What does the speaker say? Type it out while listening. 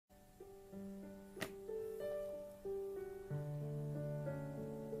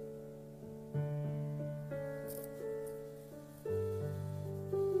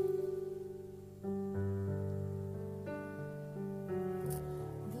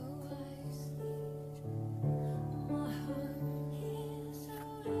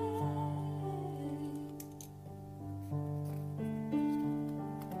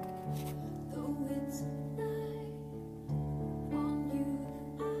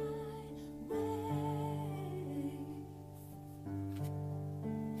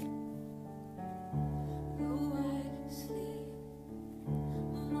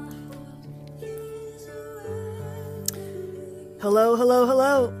Hello, hello,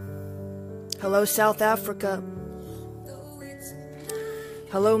 hello. Hello, South Africa.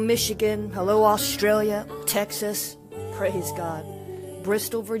 Hello, Michigan. Hello, Australia, Texas. Praise God.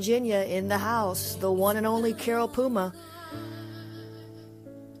 Bristol, Virginia in the house. The one and only Carol Puma.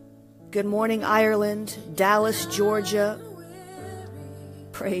 Good morning, Ireland. Dallas, Georgia.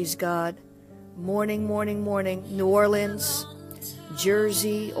 Praise God. Morning, morning, morning. New Orleans,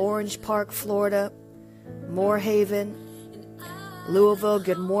 Jersey, Orange Park, Florida. Moorhaven, Louisville,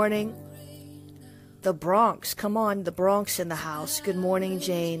 good morning. The Bronx, come on, the Bronx in the house. Good morning,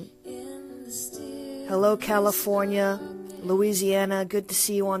 Jane. Hello, California, Louisiana, good to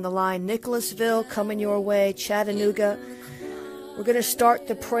see you on the line. Nicholasville, coming your way. Chattanooga. We're going to start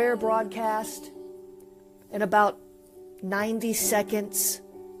the prayer broadcast in about 90 seconds.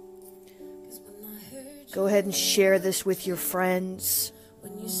 Go ahead and share this with your friends.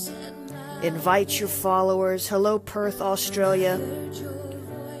 Invite your followers. Hello, Perth, Australia.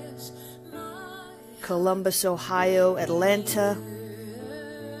 Columbus, Ohio. Atlanta.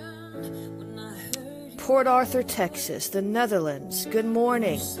 Port Arthur, Texas. The Netherlands. Good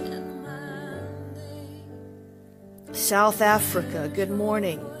morning. South Africa. Good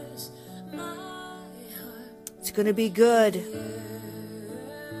morning. It's going to be good.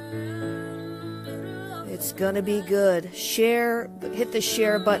 It's going to be good. Share, hit the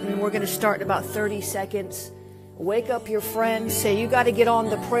share button. We're going to start in about 30 seconds. Wake up your friends. Say, you got to get on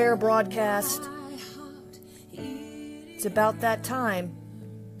the prayer broadcast. It's about that time.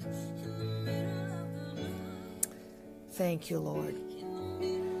 Thank you, Lord.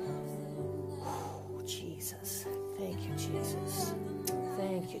 Jesus. Thank you, Jesus.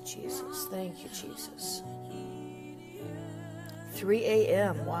 Thank you, Jesus. Thank you, Jesus. 3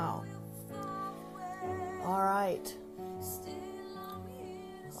 a.m. Wow. All right.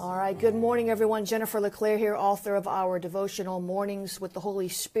 All right. Good morning, everyone. Jennifer LeClaire here, author of our devotional Mornings with the Holy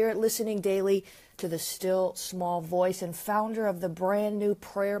Spirit, listening daily to the still small voice, and founder of the brand new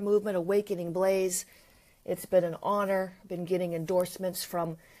prayer movement, Awakening Blaze. It's been an honor. I've been getting endorsements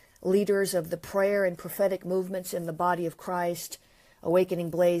from leaders of the prayer and prophetic movements in the body of Christ.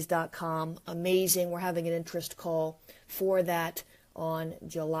 AwakeningBlaze.com. Amazing. We're having an interest call for that on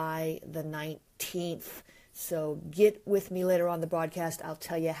July the 19th. So get with me later on the broadcast. I'll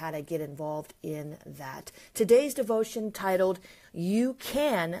tell you how to get involved in that. Today's devotion titled, You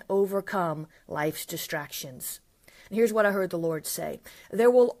Can Overcome Life's Distractions. And here's what I heard the Lord say. There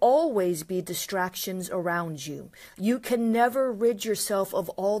will always be distractions around you. You can never rid yourself of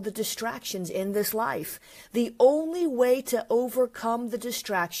all the distractions in this life. The only way to overcome the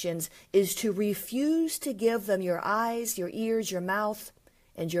distractions is to refuse to give them your eyes, your ears, your mouth,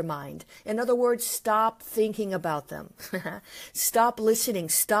 and your mind. In other words, stop thinking about them. Stop listening.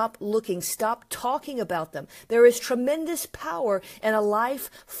 Stop looking. Stop talking about them. There is tremendous power in a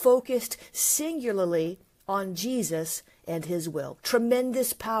life focused singularly on Jesus and His will.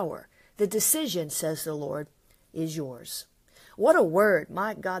 Tremendous power. The decision, says the Lord, is yours. What a word.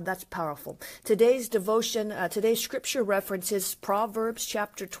 My God, that's powerful. Today's devotion, today's scripture references Proverbs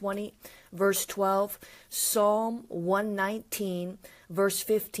chapter 20, verse 12, Psalm 119, verse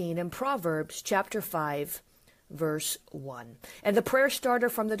 15, and Proverbs chapter 5, verse 1. And the prayer starter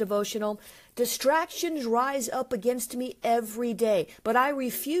from the devotional, distractions rise up against me every day, but I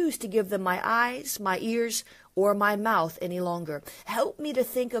refuse to give them my eyes, my ears, or my mouth any longer. Help me to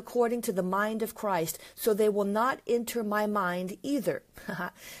think according to the mind of Christ, so they will not enter my mind either.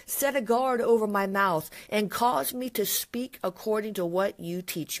 Set a guard over my mouth and cause me to speak according to what you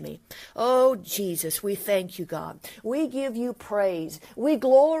teach me. Oh, Jesus, we thank you, God. We give you praise. We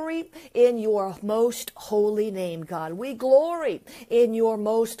glory in your most holy name, God. We glory in your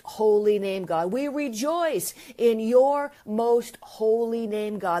most holy name, God. We rejoice in your most holy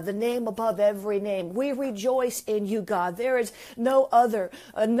name, God, the name above every name. We rejoice in you, God. There is no other,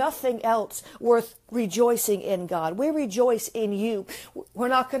 nothing else worth rejoicing in, God. We rejoice in you. We're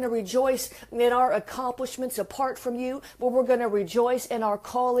not going to rejoice in our accomplishments apart from you, but we're going to rejoice in our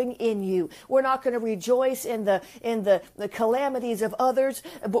calling in you. We're not going to rejoice in the calamities of others,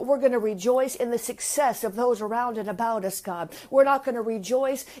 but we're going to rejoice in the success of those around and about us, God. We're not going to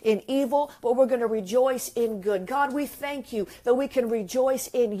rejoice in evil, but we're going to rejoice in good. God, we thank you that we can rejoice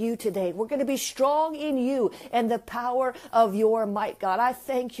in you today. We're going to be strong in you and the power of your might, God. I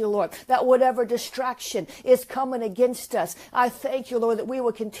thank you, Lord, that whatever distraction distraction is coming against us, I thank you, Lord, that we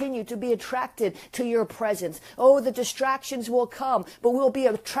will continue to be attracted to your presence. Oh, the distractions will come, but we'll be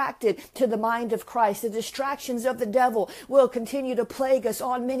attracted to the mind of Christ. The distractions of the devil will continue to plague us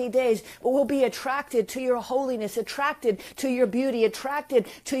on many days, but we'll be attracted to your holiness, attracted to your beauty, attracted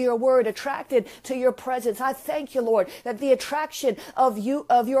to your word, attracted to your presence. I thank you, Lord, that the attraction of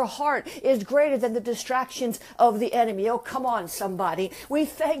your heart is greater than the distractions of the enemy. Oh, come on, somebody. We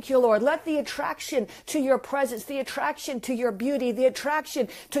thank you, Lord. Let the attraction to your presence, the attraction to your beauty, the attraction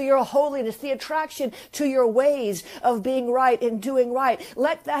to your holiness, the attraction to your ways of being right and doing right,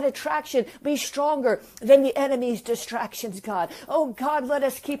 let that attraction be stronger than the enemy's distractions, God. Oh, God, let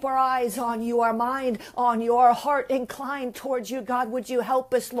us keep our eyes on you, our mind on you, our heart inclined towards you. God, would you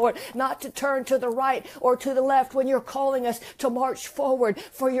help us, Lord, not to turn to the right or to the left when you're calling us to march forward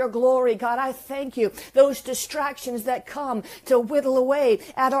for your glory. God, I thank you. Those distractions that come to whittle away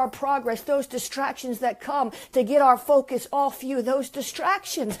at our progress, those distractions that come to get our focus off you, those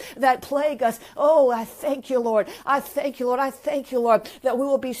distractions that plague us. Oh, I thank you, Lord. I thank you, Lord. I thank you, Lord, that we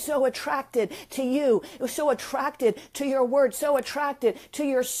will be so attracted to you, so attracted to your word, so attracted to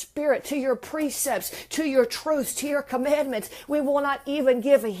your spirit, to your precepts, to your truths, to your commandments. We will not even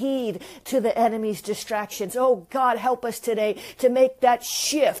give heed to the enemy's distractions. Oh, God, help us today to make that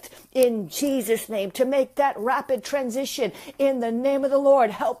shift in Jesus' name, to make that rapid transition in the name of the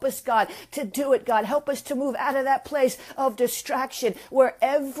Lord. Help us, God, to do it, God. Help us to move out of that place of distraction where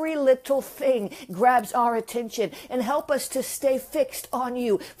every little thing grabs our attention, and help us to stay fixed on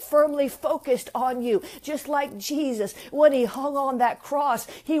you, firmly focused on you. Just like Jesus, when he hung on that cross,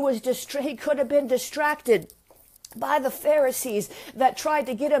 he could have been distracted by the Pharisees that tried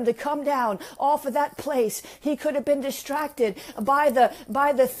to get him to come down off of that place. He could have been distracted by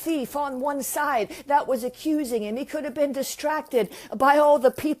the thief on one side that was accusing him. He could have been distracted by all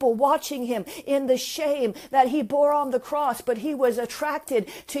the people watching him in the shame that he bore on the cross, but he was attracted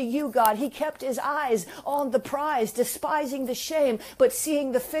to you, God. He kept his eyes on the prize, despising the shame, but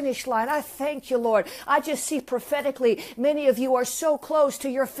seeing the finish line. I thank you, Lord. I just see prophetically, many of you are so close to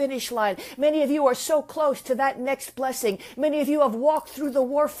your finish line. Many of you are so close to that next blessing. Many of you have walked through the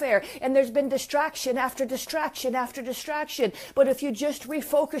warfare, and there's been distraction after distraction after distraction. But if you just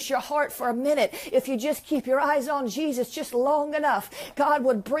refocus your heart for a minute, if you just keep your eyes on Jesus just long enough, God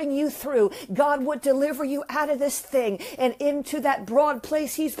would bring you through. God would deliver you out of this thing and into that broad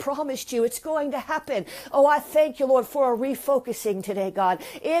place he's promised you. It's going to happen. Oh, I thank you, Lord, for a refocusing today, God.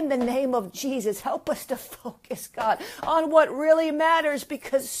 In the name of Jesus, help us to focus, God, on what really matters,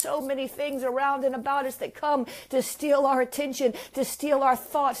 because so many things around and about us that come to steal our attention, to steal our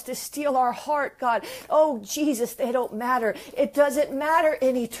thoughts, to steal our heart, God. Oh, Jesus, they don't matter. It doesn't matter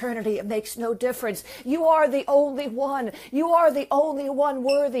in eternity. It makes no difference. You are the only one. You are the only one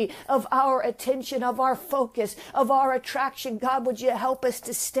worthy of our attention, of our focus, of our attraction. God, would you help us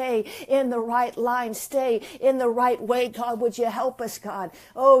to stay in the right line, stay in the right way, God? Would you help us, God?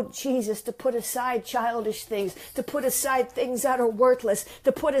 Oh, Jesus, to put aside childish things, to put aside things that are worthless,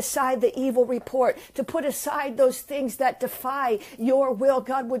 to put aside the evil report, to put aside those things that defy your will.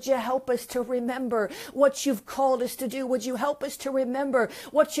 God, would you help us to remember what you've called us to do? Would you help us to remember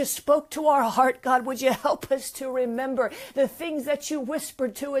what you spoke to our heart? God, would you help us to remember the things that you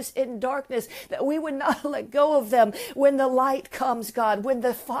whispered to us in darkness, that we would not let go of them when the light comes, God, when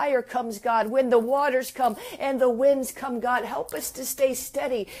the fire comes, God, when the waters come and the winds come, God. Help us to stay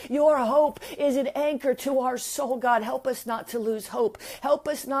steady. Your hope is an anchor to our soul, God. Help us not to lose hope. Help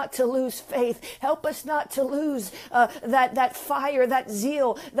us not to lose faith. Help us not to lose that fire, that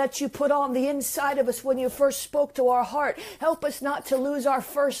zeal that you put on the inside of us when you first spoke to our heart. Help us not to lose our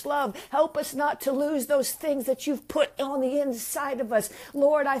first love. Help us not to lose those things that you've put on the inside of us.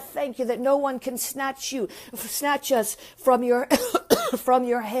 Lord, I thank you that no one can snatch us from your from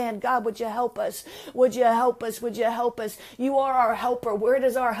your hand. God, would you help us? Would you help us? Would you help us? You are our helper. Where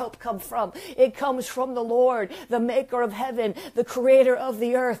does our help come from? It comes from the Lord, the maker of heaven, the creator of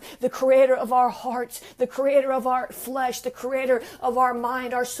the earth, the creator of our hearts, the creator of our flesh, the creator of our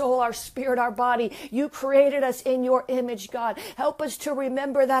mind, our soul, our spirit, our body. You created us in your image, God. Help us to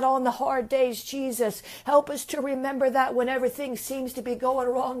remember that on the hard days, Jesus. Help us to remember that when everything seems to be going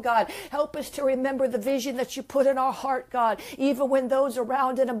wrong, God. Help us to remember the vision that you put in our heart, God, even when those those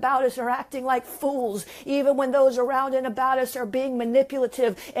around and about us are acting like fools, even when those around and about us are being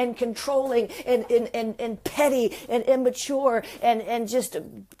manipulative and controlling and petty and immature and just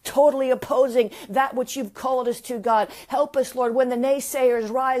totally opposing that which you've called us to, God. Help us, Lord, when the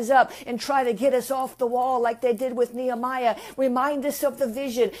naysayers rise up and try to get us off the wall like they did with Nehemiah. Remind us of the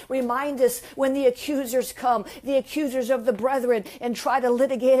vision. Remind us when the accusers come, the accusers of the brethren, and try to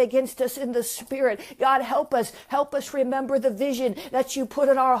litigate against us in the spirit. God, help us. Help us remember the vision that you put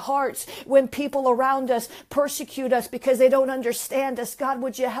in our hearts when people around us persecute us because they don't understand us. God,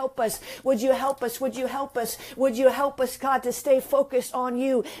 would you help us? Would you help us? Would you help us? Would you help us, God, to stay focused on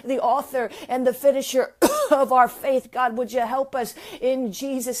you, the author and the finisher of our faith? God, would you help us in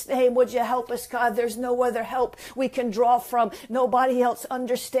Jesus' name? Would you help us, God? There's no other help we can draw from. Nobody else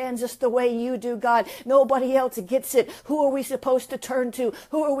understands us the way you do, God. Nobody else gets it. Who are we supposed to turn to?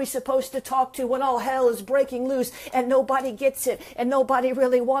 Who are we supposed to talk to when all hell is breaking loose and nobody gets it and nobody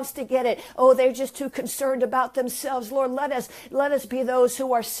really wants to get it? Oh, they're just too concerned about themselves. Lord, let us be those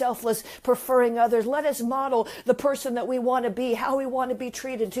who are selfless, preferring others. Let us model the person that we want to be, how we want to be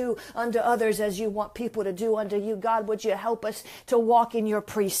treated to unto others as you want people to do unto you. God, would you help us to walk in your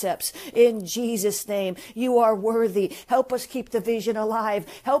precepts in Jesus' name? You are worthy. Help us keep the vision alive.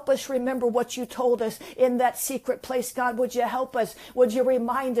 Help us remember what you told us in that secret place. God, would you help us? Would you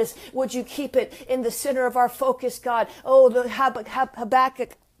remind us? Would you keep it in the center of our focus, God? Oh, the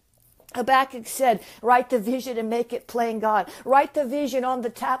Habakkuk said, write the vision and make it plain, God. Write the vision on the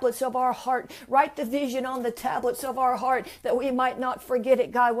tablets of our heart. Write the vision on the tablets of our heart that we might not forget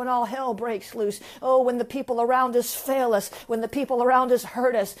it, God, when all hell breaks loose. Oh, when the people around us fail us, when the people around us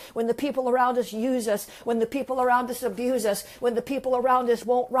hurt us, when the people around us use us, when the people around us abuse us, when the people around us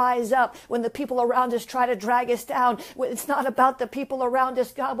won't rise up, when the people around us try to drag us down. It's not about the people around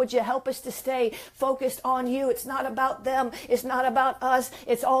us. God, would you help us to stay focused on you? It's not about them. It's not about us.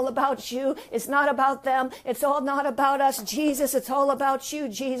 It's all about you. It's not about them. It's all not about us. Jesus, it's all about you.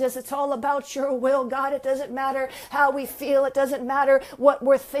 Jesus, it's all about your will. God, it doesn't matter how we feel. It doesn't matter what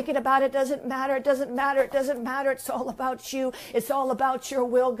we're thinking about. It doesn't matter. It doesn't matter. It doesn't matter. It's all about you. It's all about your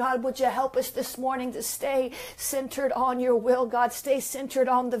will. God, would you help us this morning to stay centered on your will, God? Stay centered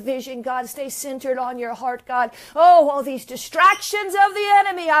on the vision, God. Stay centered on your heart, God. Oh, all these distractions of the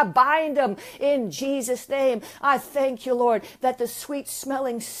enemy, I bind them in Jesus' name. I thank you, Lord, that the sweet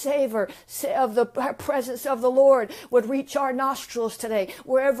smelling savor of the presence of the Lord would reach our nostrils today,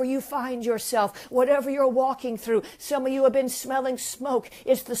 wherever you find yourself, whatever you're walking through. Some of you have been smelling smoke.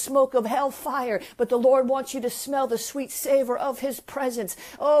 It's the smoke of hellfire, but the Lord wants you to smell the sweet savor of his presence.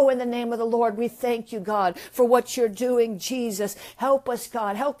 Oh, in the name of the Lord, we thank you, God, for what you're doing, Jesus. Help us,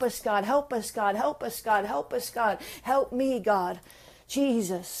 God. Help us, God. Help us, God. Help us, God. Help us, God. Help me, God.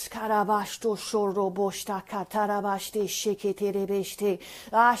 Jesus, karabashto shoroboshta katarabashte sheketerebeshte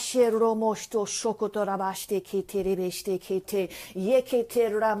asheromoshto shokotorabashte keterebeshte kete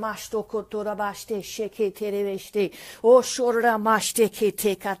yeketeramashto kotorabashte sheketerebeshte oshoramashte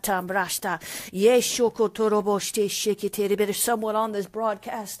kete katambrashta yeshokotoroboshte sheketerebe. There's someone on this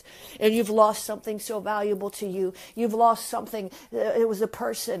broadcast and you've lost something so valuable to you. You've lost something. It was a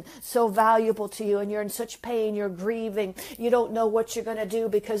person so valuable to you and you're in such pain. You're grieving. You don't know what you're going to do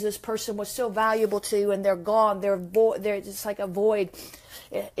because this person was so valuable to you and they're gone. They're just like a void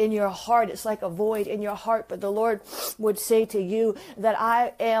in your heart. It's like a void in your heart. But the Lord would say to you that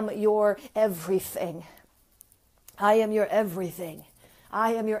I am your everything. I am your everything.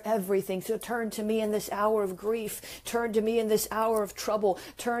 I am your everything. So turn to me in this hour of grief. Turn to me in this hour of trouble.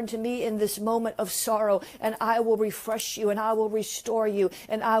 Turn to me in this moment of sorrow, and I will refresh you, and I will restore you,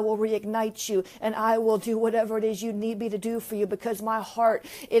 and I will reignite you, and I will do whatever it is you need me to do for you, because my heart,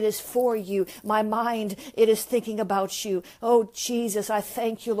 it is for you. My mind, it is thinking about you. Oh, Jesus, I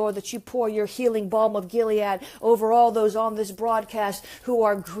thank you, Lord, that you pour your healing balm of Gilead over all those on this broadcast who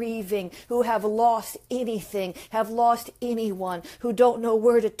are grieving, who have lost anything, have lost anyone, who don't know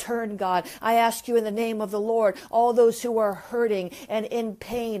where to turn, God. I ask you in the name of the Lord, all those who are hurting and in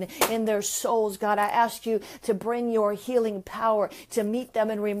pain in their souls, God, I ask you to bring your healing power to meet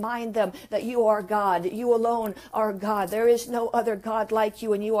them and remind them that you are God. You alone are God. There is no other God like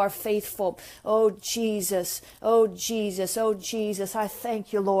you, and you are faithful. Oh, Jesus. Oh, Jesus. Oh, Jesus. I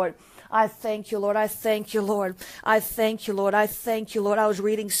thank you, Lord. I thank you, Lord. I thank you, Lord. I thank you, Lord. I thank you, Lord. I was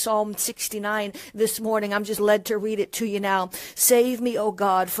reading Psalm 69 this morning. I'm just led to read it to you now. Save me, O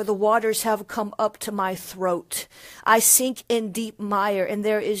God, for the waters have come up to my throat. I sink in deep mire, and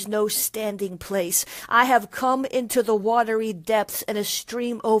there is no standing place. I have come into the watery depths, and a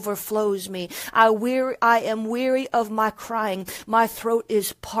stream overflows me. I am weary of my crying. My throat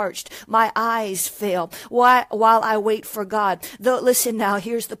is parched. My eyes fail while I wait for God. Though, listen now,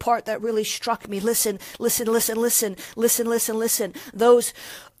 here's the part that really struck me. Listen.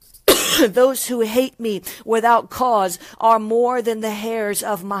 Those who hate me without cause are more than the hairs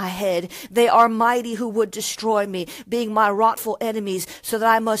of my head. They are mighty who would destroy me, being my wrathful enemies, so that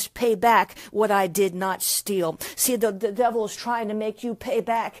I must pay back what I did not steal. See, the devil is trying to make you pay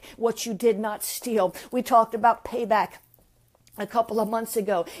back what you did not steal. We talked about payback a couple of months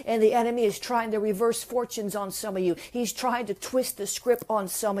ago, and the enemy is trying to reverse fortunes on some of you. He's trying to twist the script on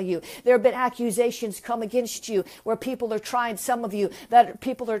some of you. There have been accusations come against you where people are trying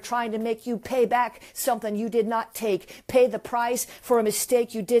to make you pay back something you did not take. Pay the price for a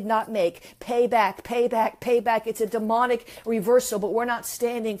mistake you did not make. Pay back. It's a demonic reversal, but we're not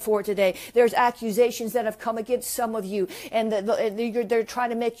standing for it today. There's accusations that have come against some of you, and they're trying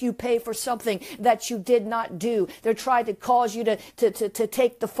to make you pay for something that you did not do. They're trying to cause you to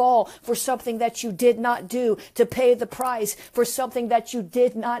take the fall for something that you did not do, to pay the price for something that you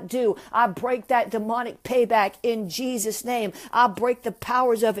did not do. I break that demonic payback in Jesus' name. I break the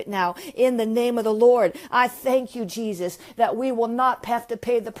powers of it now in the name of the Lord. I thank you, Jesus, that we will not have to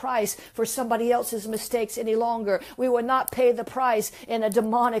pay the price for somebody else's mistakes any longer. We will not pay the price in a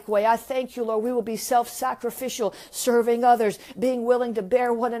demonic way. I thank you, Lord. We will be self-sacrificial, serving others, being willing to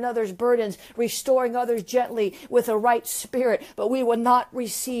bear one another's burdens, restoring others gently with a right spirit. But we will not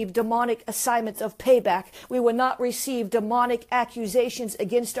receive demonic assignments of payback. We will not receive demonic accusations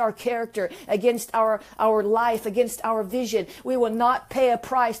against our character, against our life, against our vision. We will not pay a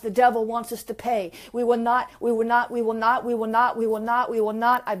price the devil wants us to pay. We will not.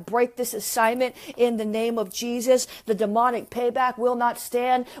 I break this assignment in the name of Jesus. The demonic payback will not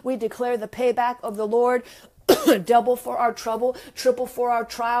stand. We declare the payback of the Lord. Double for our trouble, triple for our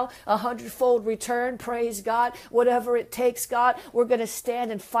trial, 100-fold return. Praise God. Whatever it takes, God, we're going to stand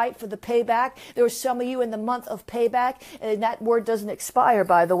and fight for the payback. There are some of you in the month of payback, and that word doesn't expire,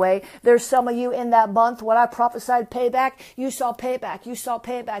 by the way. There's some of you in that month when I prophesied payback, you saw payback, you saw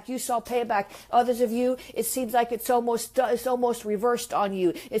payback, you saw payback. Others of you, it seems like it's almost reversed on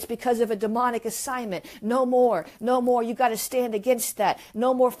you. It's because of a demonic assignment. No more. You got to stand against that.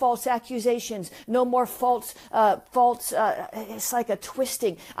 No more false accusations. No more false it's like a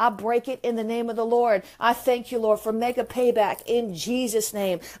twisting. I break it in the name of the Lord. I thank you, Lord, for mega payback in Jesus'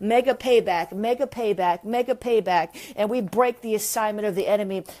 name. Mega payback. And we break the assignment of the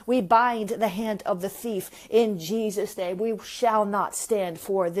enemy. We bind the hand of the thief in Jesus' name. We shall not stand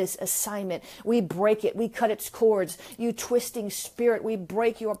for this assignment. We break it. We cut its cords. You twisting spirit, we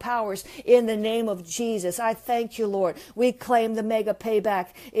break your powers in the name of Jesus. I thank you, Lord. We claim the mega payback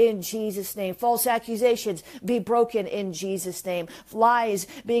in Jesus' name. False accusations be broken in Jesus' name. Lies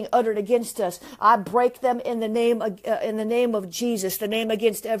being uttered against us, I break them in the name of Jesus, the name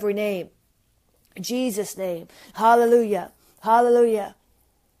against every name. Jesus' name. Hallelujah. Hallelujah.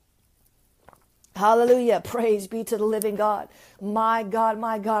 Hallelujah. Praise be to the living God. My God,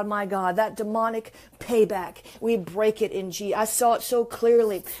 my God, my God. That demonic payback, we break it in Jesus. I saw it so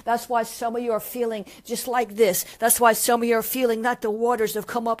clearly. That's why some of you are feeling just like this. That's why some of you are feeling that the waters have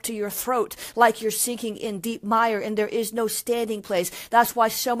come up to your throat, like you're sinking in deep mire and there is no standing place. That's why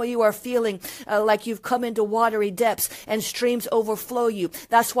some of you are feeling like you've come into watery depths and streams overflow you.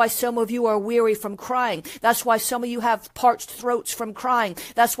 That's why some of you are weary from crying. That's why some of you have parched throats from crying.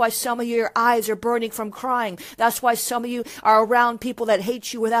 That's why some of your eyes are burning from crying. That's why some of you are around people that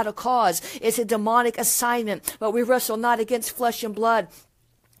hate you without a cause. It's a demonic assignment, but we wrestle not against flesh and blood,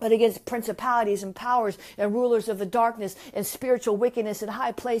 but against principalities and powers and rulers of the darkness and spiritual wickedness in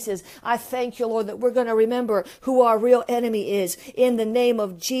high places. I thank you, Lord, that we're going to remember who our real enemy is in the name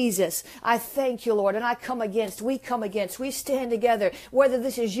of Jesus. I thank you, Lord, and we stand together. Whether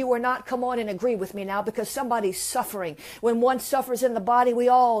this is you or not, come on and agree with me now, because somebody's suffering. When one suffers in the body, we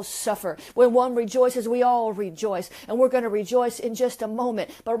all suffer. When one rejoices, we all rejoice. And we're going to rejoice in just a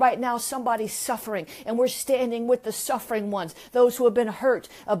moment. But right now, somebody's suffering, and we're standing with the suffering ones, those who have been hurt,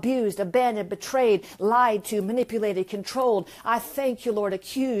 abused, abandoned, betrayed, lied to, manipulated, controlled. I thank you, Lord,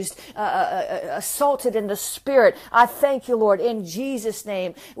 accused, assaulted in the spirit. I thank you, Lord, in Jesus'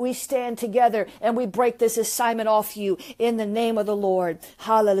 name. We stand together and we break this assignment off you in the name of the Lord.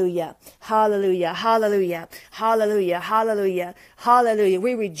 Hallelujah. Hallelujah. Hallelujah. Hallelujah. Hallelujah. Hallelujah.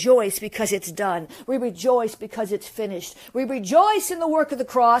 We rejoice because it's done. We rejoice because it's finished. We rejoice in the work of the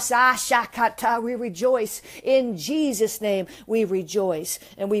cross. Shakata. We rejoice in Jesus' name. We rejoice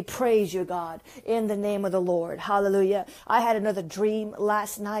and we praise you, God, in the name of the Lord. Hallelujah. I had another dream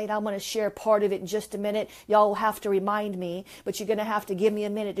last night. I'm going to share part of it in just a minute. Y'all will have to remind me, but you're going to have to give me a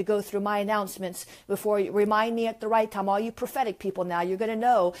minute to go through my announcements before you remind me at the right time. All you prophetic people now, you're going to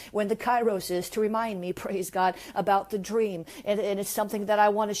know when the Kairos is to remind me, praise God, about the dream. And it's something that I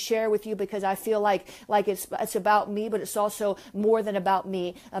want to share with you because I feel like it's about me, but it's also more than about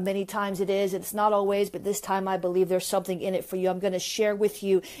me. Many times it is. It's not always, but this time I believe there's something in it for you. I'm going to share with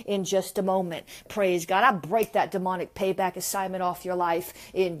you in just a moment. Praise God. I break that demonic payback assignment off your life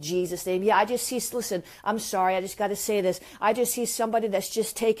in Jesus' name. Yeah, I just see, listen, I'm sorry, I just got to say this. I just see somebody that's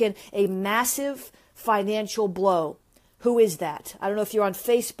just taken a massive financial blow. Who is that? I don't know if you're on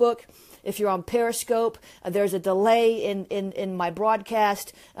Facebook, if you're on Periscope. There's a delay in my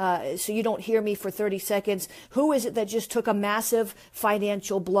broadcast, so you don't hear me for 30 seconds. Who is it that just took a massive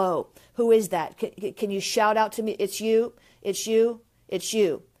financial blow? Who is that? Can you shout out to me? It's you. It's you. It's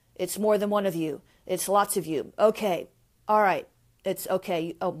you. It's more than one of you. It's lots of you. Okay. All right. It's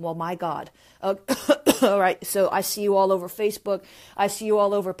okay. Oh, well, my God. All right. So I see you all over Facebook. I see you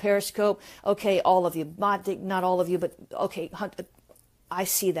all over Periscope. Okay. All of you. Not all of you, but okay. I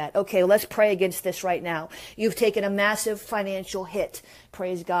see that. Okay, let's pray against this right now. You've taken a massive financial hit.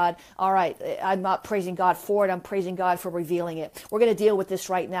 Praise God. All right, I'm not praising God for it. I'm praising God for revealing it. We're going to deal with this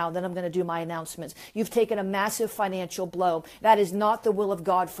right now. Then I'm going to do my announcements. You've taken a massive financial blow. That is not the will of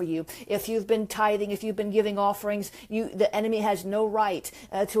God for you. If you've been tithing, if you've been giving offerings, the enemy has no right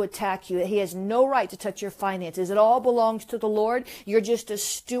to attack you. He has no right to touch your finances. It all belongs to the Lord. You're just a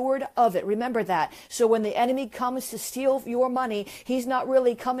steward of it. Remember that. So when the enemy comes to steal your money, he's not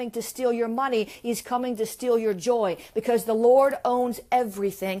really coming to steal your money. He's coming to steal your joy, because the Lord owns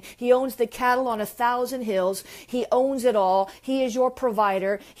everything. He owns the cattle on 1,000 hills. He owns it all. He is your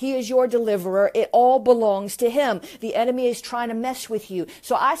provider. He is your deliverer. It all belongs to him. The enemy is trying to mess with you.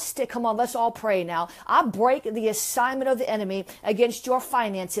 So come on, let's all pray now. I break the assignment of the enemy against your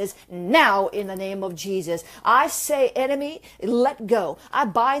finances now in the name of Jesus. I say, enemy, let go. I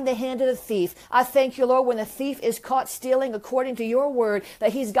bind the hand of the thief. I thank you, Lord, when the thief is caught stealing according to your word,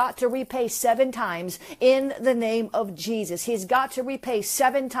 that he's got to repay 7 times in the name of Jesus. He's got to repay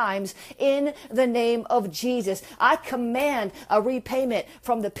 7 times in the name of Jesus. I command a repayment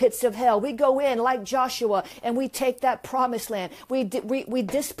from the pits of hell. We go in like Joshua and we take that promised land. We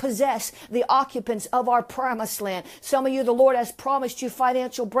dispossess the occupants of our promised land. Some of you, the Lord has promised you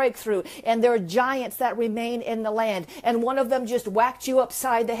financial breakthrough, and there are giants that remain in the land, and one of them just whacked you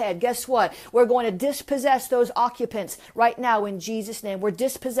upside the head. Guess what? We're going to dispossess those occupants right now in Jesus' name. We're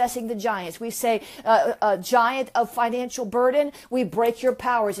dispossessing the giants. We say, a giant of financial burden, we break your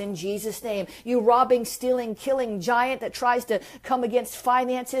powers in Jesus' name. You robbing, stealing, killing giant that tries to come against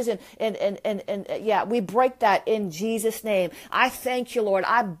finances and we break that in Jesus' name. I thank you, Lord.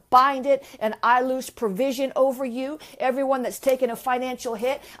 I bind it and I loose provision over you. Everyone that's taken a financial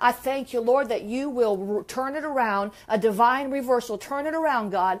hit, I thank you, Lord, that you will turn it around, a divine reversal. Turn it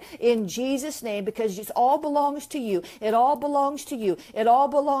around, God, in Jesus' name, because it all belongs to you. It all belongs to you. It all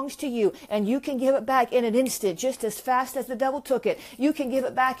belongs to you, and you can give it back in an instant, just as fast as the devil took it. You can give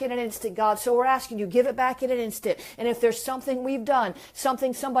it back in an instant, God. So we're asking you, give it back in an instant. And if there's something we've done,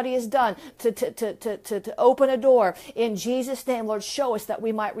 something somebody has done to open a door, in Jesus' name, Lord, show us that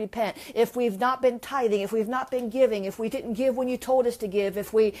we might repent. If we've not been tithing, if we've not been giving, if we didn't give when you told us to give,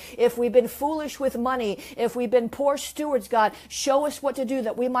 if we've been foolish with money, if we've been poor stewards, God, show us what to do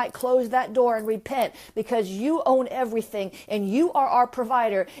that we might close that door and repent, because you own everything and you are our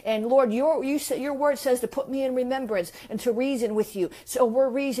provider. And Lord, your word says to put me in remembrance and to reason with you. So we're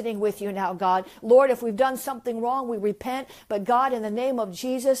reasoning with you now, God. Lord, if we've done something wrong, we repent. But God, in the name of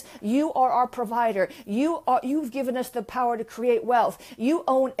Jesus, you are our provider. You've given us the power to create wealth. You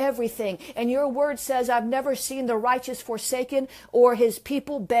own everything. And your word says, I've never seen the righteous forsaken or his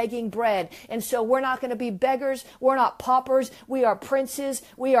people begging bread. And so we're not going to be beggars. We're not paupers. We are princes.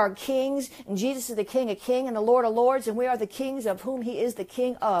 We are kings. And Jesus is the King of kings and the Lord of lords. And we are the kings of of whom he is the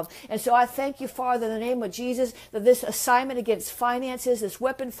king of. And so I thank you, Father, in the name of Jesus, that this assignment against finances, this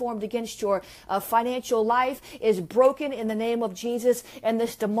weapon formed against your financial life is broken in the name of Jesus. And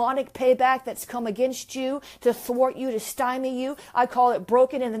this demonic payback that's come against you to thwart you, to stymie you, I call it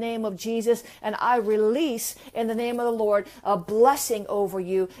broken in the name of Jesus. And I release in the name of the Lord a blessing over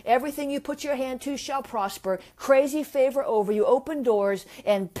you. Everything you put your hand to shall prosper. Crazy favor over you, open doors,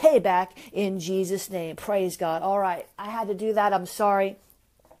 and payback in Jesus' name. Praise God. All right. I had to do that. I'm sorry.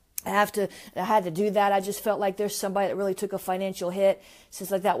 I had to do that. I just felt like there's somebody that really took a financial hit.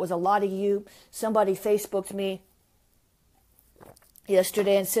 Seems like that was a lot of you. Somebody Facebooked me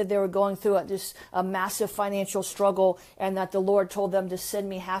yesterday and said they were going through a massive financial struggle, and that the Lord told them to send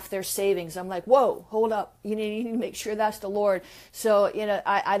me half their savings. I'm like, whoa, hold up. You need to make sure that's the Lord. So,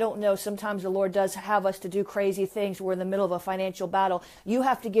 I don't know. Sometimes the Lord does have us to do crazy things. We're in the middle of a financial battle. You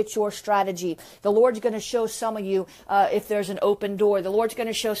have to get your strategy. The Lord's going to show some of you if there's an open door. The Lord's going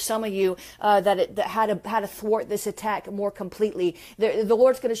to show some of you how to thwart this attack more completely. The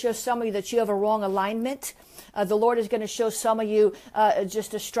Lord's going to show some of you that you have a wrong alignment. The Lord is going to show some of you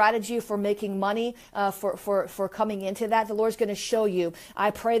just a strategy for making money, for coming into that. The Lord's going to show you.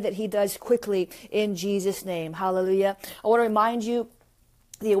 I pray that he does quickly in Jesus' name. Hallelujah. I want to remind you,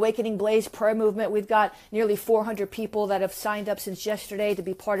 the Awakening Blaze prayer movement, we've got nearly 400 people that have signed up since yesterday to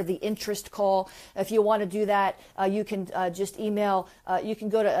be part of the interest call. If you want to do that, you can just email. You can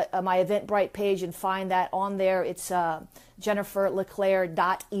go to my Eventbrite page and find that on there. It's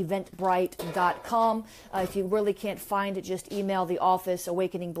jenniferleclaire.eventbrite.com. If you really can't find it, just email the office,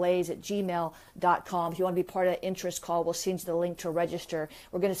 awakeningblaze@gmail.com. If you want to be part of the interest call, we'll send you the link to register.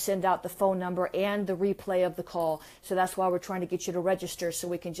 We're going to send out the phone number and the replay of the call. So that's why we're trying to get you to register, so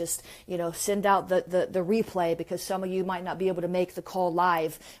we can just, send out the replay, because some of you might not be able to make the call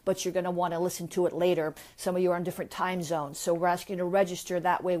live, but you're going to want to listen to it later. Some of you are in different time zones. So we're asking you to register.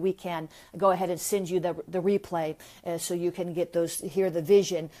 That way we can go ahead and send you the replay, so you can get hear the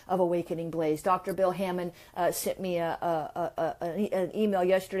vision of Awakening Blaze. Dr. Bill Hammond sent me an email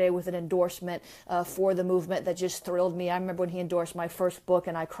yesterday with an endorsement for the movement that just thrilled me. I remember when he endorsed my first book,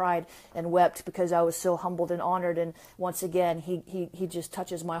 and I cried and wept because I was so humbled and honored. And once again, he just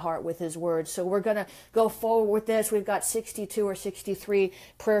touches my heart with his words. So we're going to go forward with this. We've got 62 or 63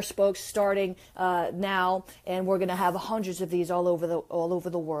 prayer spokes starting now, and we're going to have hundreds of these all over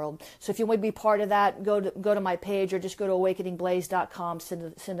the world. So if you want to be part of that, go to my page, or just go to awakeningblaze.com,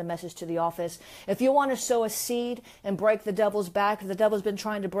 send a message to the office. If you want to sow a seed and break the devil's back, if the devil's been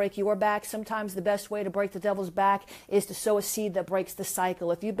trying to break your back, sometimes the best way to break the devil's back is to sow a seed that breaks the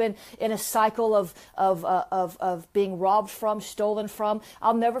cycle. If you've been in a cycle of being robbed from, stolen from,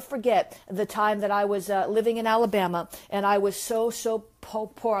 I'll never forget the time that I was living in Alabama, and I was so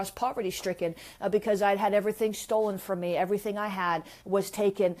poor. I was poverty stricken because I'd had everything stolen from me. Everything I had was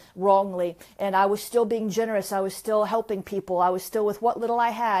taken wrongly, and I was still being generous. I was still helping people. I was still, with what little I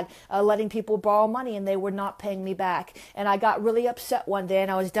had, letting people borrow money, and they were not paying me back. And I got really upset one day, and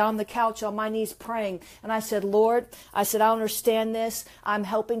I was down on the couch on my knees praying, and I said, Lord, I don't understand this. I'm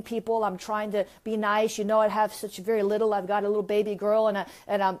helping people. I'm trying to be nice. I have such very little. I've got a little baby girl,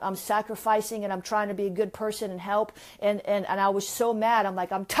 and I'm sacrificing, and I'm trying to be a good person and help. And I was so mad. I'm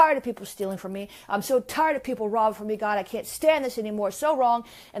like, I'm tired of people stealing from me. I'm so tired of people robbing from me. God, I can't stand this anymore. It's so wrong.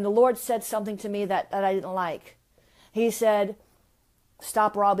 And the Lord said something to me that I didn't like. He said,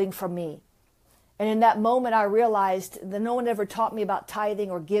 stop robbing from me. And in that moment, I realized that no one ever taught me about tithing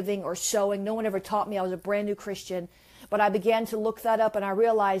or giving or sowing. No one ever taught me. I was a brand new Christian. But I began to look that up, and I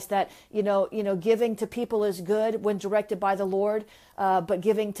realized that, giving to people is good when directed by the Lord. But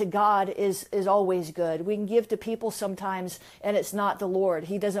giving to God is always good. We can give to people sometimes, and it's not the Lord.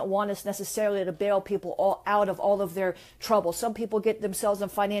 He doesn't want us necessarily to bail people out of all of their trouble. Some people get themselves in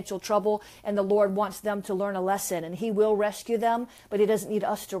financial trouble, and the Lord wants them to learn a lesson, and he will rescue them, but he doesn't need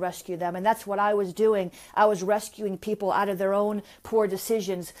us to rescue them. And that's what I was doing. I was rescuing people out of their own poor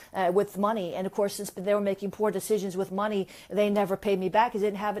decisions with money. And of course, since they were making poor decisions with money, they never paid me back, because they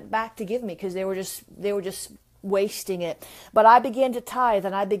didn't have it back to give me, because they were just wasting it. But I began to tithe,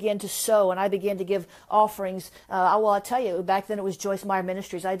 and I began to sow, and I began to give offerings. I'll tell you, back then it was Joyce Meyer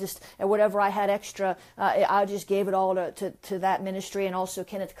Ministries. And whatever I had extra, I just gave it all to that ministry, and also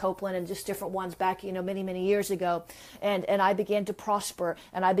Kenneth Copeland, and just different ones back, many, many years ago. And I began to prosper,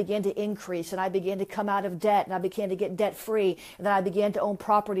 and I began to increase, and I began to come out of debt, and I began to get debt free, and then I began to own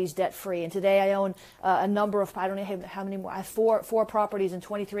properties debt free. And today I own a number of, I don't know how many more, I have four properties and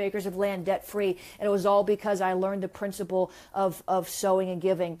 23 acres of land debt free. And it was all because I I learned the principle of sowing and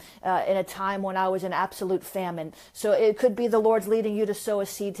giving in a time when I was in absolute famine. So it could be the Lord's leading you to sow a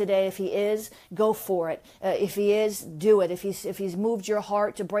seed today. If he is, go for it. If he is, do it. If he's moved your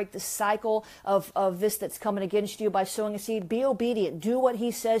heart to break the cycle of this that's coming against you by sowing a seed, be obedient. Do what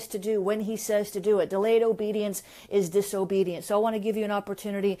he says to do when he says to do it. Delayed obedience is disobedience. So I want to give you an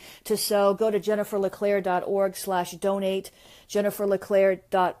opportunity to sow. Go to jenniferleclaire.org/donate.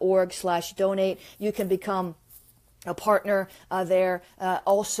 jenniferleclaire.org/donate. You can become a partner there.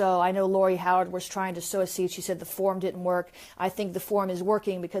 Also, I know Lori Howard was trying to sow a seed. She said the form didn't work. I think the form is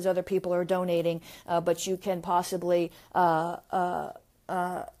working because other people are donating, but you can possibly,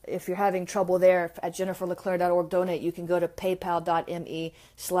 if you're having trouble there, at jenniferleclaire.org donate, you can go to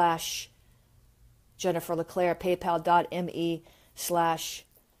paypal.me/Jennifer LeClaire,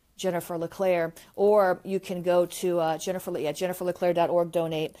 paypal.me/Jennifer LeClaire, or you can go to jenniferleclaire.org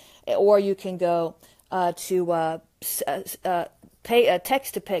donate, or you can go to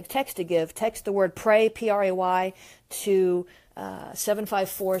text to give. Text the word pray, PRAY, to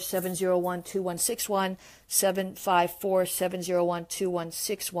 754-701-2161,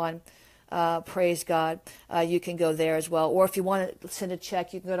 754-701-2161. Praise God. You can go there as well. Or if you want to send a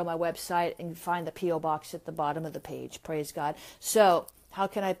check, you can go to my website and find the P.O. box at the bottom of the page. Praise God. So, how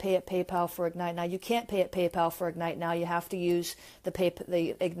can I pay at PayPal for Ignite Now? You can't pay at PayPal for Ignite Now. You have to use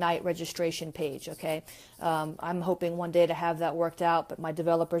the Ignite registration page, okay? I'm hoping one day to have that worked out, but my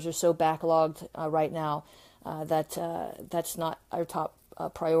developers are so backlogged right now that that's not our top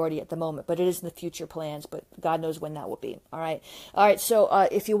priority at the moment, but it is in the future plans, but God knows when that will be. All right. So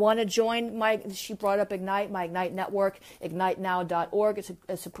if you want to join she brought up Ignite, my Ignite network, ignitenow.org.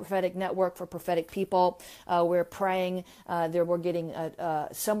 It's a prophetic network for prophetic people. We're praying we're getting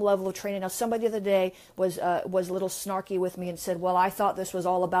some level of training. Now, somebody the other day was a little snarky with me and said, well, I thought this was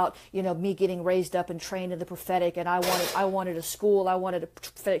all about, me getting raised up and trained in the prophetic, and I wanted a school. I wanted a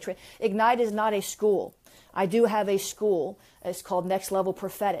prophetic training. Ignite is not a school. I do have a school. It's called Next Level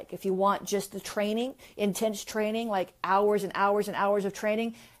Prophetic. If you want just the training, intense training, like hours and hours and hours of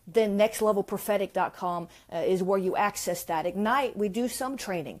training, then nextlevelprophetic.com is where you access that. Ignite, we do some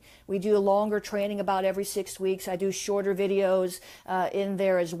training. We do a longer training about every 6 weeks. I do shorter videos in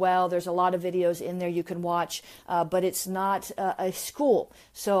there as well. There's a lot of videos in there you can watch, but it's not a school.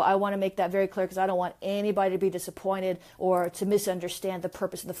 So I want to make that very clear because I don't want anybody to be disappointed or to misunderstand the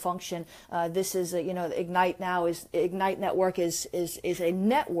purpose of the function. This is, Ignite Now Ignite Network is a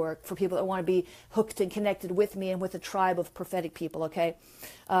network for people that want to be hooked and connected with me and with a tribe of prophetic people, okay?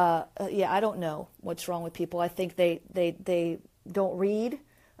 I don't know what's wrong with people. I think they don't read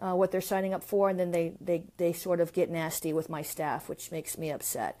what they're signing up for, and then they sort of get nasty with my staff, which makes me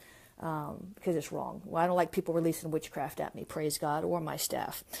upset. Because it's wrong. Well, I don't like people releasing witchcraft at me, praise God, or my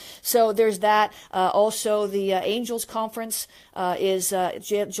staff. So there's that. Also, the Angels Conference is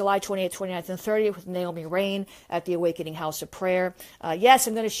July 28th, 29th, and 30th with Naomi Rain at the Awakening House of Prayer. Yes,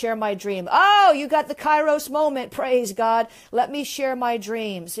 I'm going to share my dream. Oh, you got the Kairos moment, praise God. Let me share my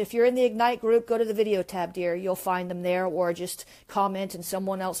dreams. If you're in the Ignite group, go to the video tab, dear. You'll find them there, or just comment and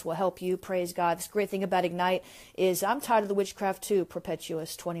someone else will help you, praise God. This great thing about Ignite is I'm tired of the witchcraft too,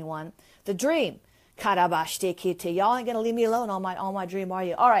 Perpetuous 21. The dream. Y'all ain't gonna leave me alone on my dream, are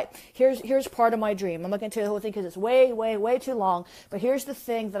you? All right, here's part of my dream. I'm not gonna tell you the whole thing because it's way, way, way too long. But here's the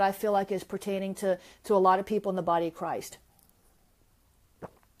thing that I feel like is pertaining to a lot of people in the body of Christ.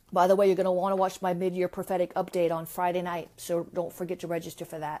 By the way, you're going to want to watch my mid-year prophetic update on Friday night, so don't forget to register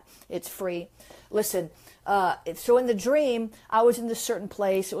for that. It's free. Listen, so in the dream, I was in this certain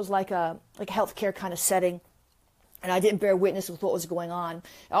place. It was like a healthcare kind of setting. And I didn't bear witness with what was going on.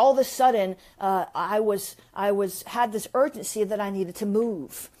 All of a sudden, I had this urgency that I needed to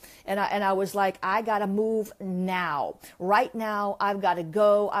move. And I was like, I got to move now. Right now, I've got to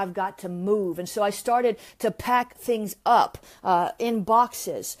go. I've got to move. And so I started to pack things up in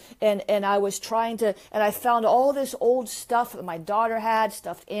boxes. And I was trying to, and I found all this old stuff that my daughter had,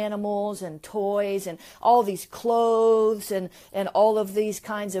 stuffed animals and toys and all these clothes and all of these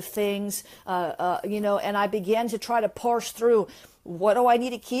kinds of things, and I began to try to parse through what do I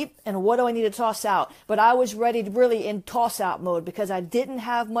need to keep and what do I need to toss out? But I was ready to really in toss out mode because I didn't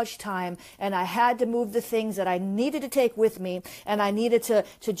have much time and I had to move the things that I needed to take with me, and I needed to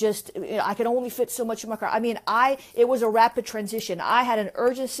just, I could only fit so much in my car. I mean, it was a rapid transition. I had an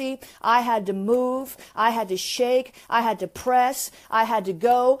urgency. I had to move. I had to shake. I had to press. I had to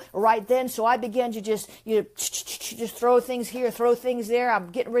go right then. So I began to just throw things here, throw things there. I'm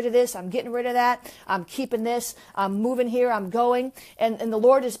getting rid of this. I'm getting rid of that. I'm keeping this. I'm moving here. I'm going. coming, and the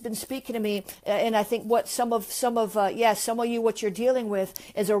Lord has been speaking to me, and I think what some of you, what you're dealing with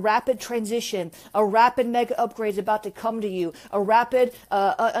is a rapid transition, a rapid mega upgrade is about to come to you, a rapid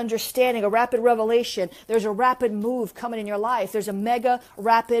understanding, a rapid revelation. There's a rapid move coming in your life. There's a mega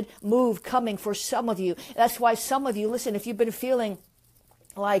rapid move coming for some of you. That's why some of you, listen, if you've been feeling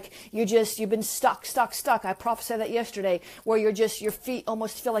like you've been stuck. I prophesied that yesterday, where your feet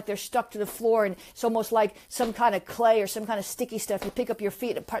almost feel like they're stuck to the floor, and it's almost like some kind of clay or some kind of sticky stuff. You pick up your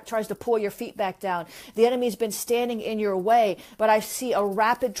feet, and it tries to pull your feet back down. The enemy's been standing in your way, but I see a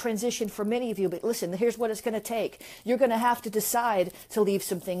rapid transition for many of you. But listen, here's what it's going to take. You're going to have to decide to leave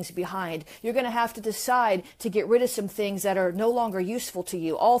some things behind. You're going to have to decide to get rid of some things that are no longer useful to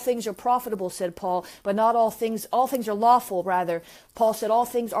you. All things are profitable, said Paul, but not all things are lawful, rather. Paul said all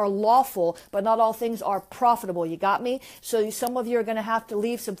things are lawful, but not all things are profitable. You got me? So some of you are going to have to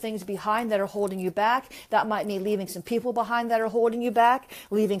leave some things behind that are holding you back. That might mean leaving some people behind that are holding you back,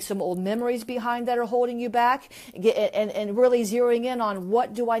 leaving some old memories behind that are holding you back, and really zeroing in on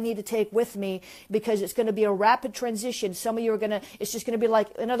what do I need to take with me, because it's going to be a rapid transition. Some of you are it's just going to be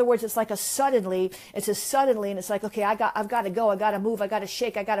like, in other words, it's like suddenly, and it's like, okay, I've got to go, I got to move, I got to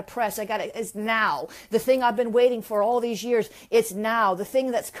shake, I got to press, it's now. The thing I've been waiting for all these years, it's now. The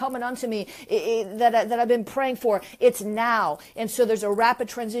thing that's coming unto me that I've been praying for, it's now. And so there's a rapid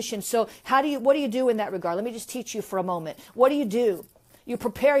transition. So what do you do in that regard? Let me just teach you for a moment. What do? You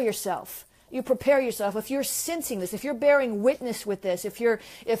prepare yourself. You prepare yourself. If you're sensing this, if you're bearing witness with this, if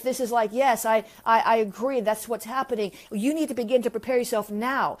this is like, yes, I agree, that's what's happening, you need to begin to prepare yourself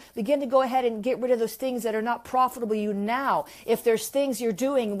now. Begin to go ahead and get rid of those things that are not profitable to you now. If there's things you're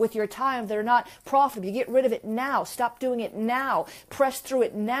doing with your time that are not profitable, you get rid of it now. Stop doing it now. Press through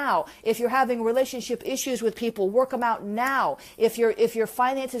it now. If you're having relationship issues with people, work them out now. If your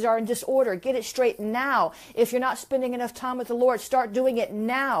finances are in disorder, get it straight now. If you're not spending enough time with the Lord, start doing it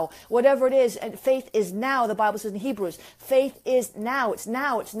now. Whatever it is. And faith is now, the Bible says in Hebrews. Faith is now. It's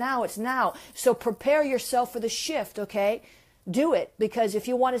now, it's now, it's now. So prepare yourself for the shift, okay? Do it, because if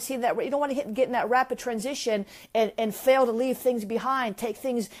you want to see that, you don't want to get in that rapid transition and fail to leave things behind, take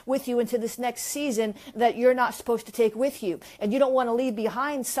things with you into this next season that you're not supposed to take with you. And you don't want to leave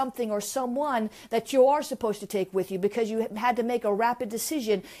behind something or someone that you are supposed to take with you, because you had to make a rapid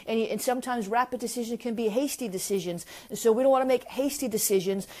decision. And sometimes rapid decisions can be hasty decisions. And so we don't want to make hasty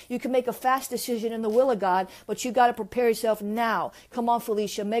decisions. You can make a fast decision in the will of God, but you got to prepare yourself now. Come on,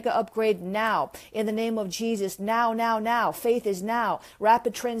 Felicia, make an upgrade now. In the name of Jesus, now. Faith is now.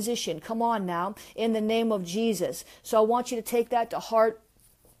 Rapid transition. Come on now. In the name of Jesus. So I want you to take that to heart.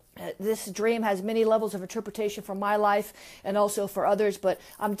 This dream has many levels of interpretation for my life and also for others, but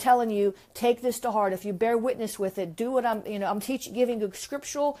I'm telling you, take this to heart. If you bear witness with it, do what I'm giving you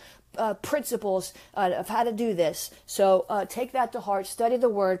scriptural principles of how to do this. So take that to heart, study the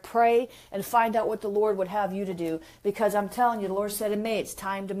word, pray, and find out what the Lord would have you to do, because I'm telling you, the Lord said in May, it's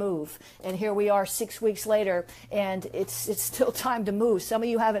time to move. And here we are 6 weeks later, and it's still time to move. Some of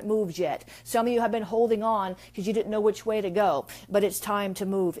you haven't moved yet. Some of you have been holding on because you didn't know which way to go, but it's time to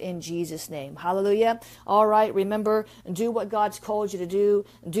move in Jesus' name. Hallelujah. All right, remember, do what God's called you to do.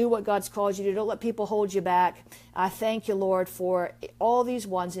 Do what God's called you to do. Don't let people hold you back. I thank you, Lord, for all these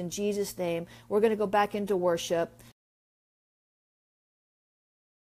ones in Jesus' name. We're going to go back into worship.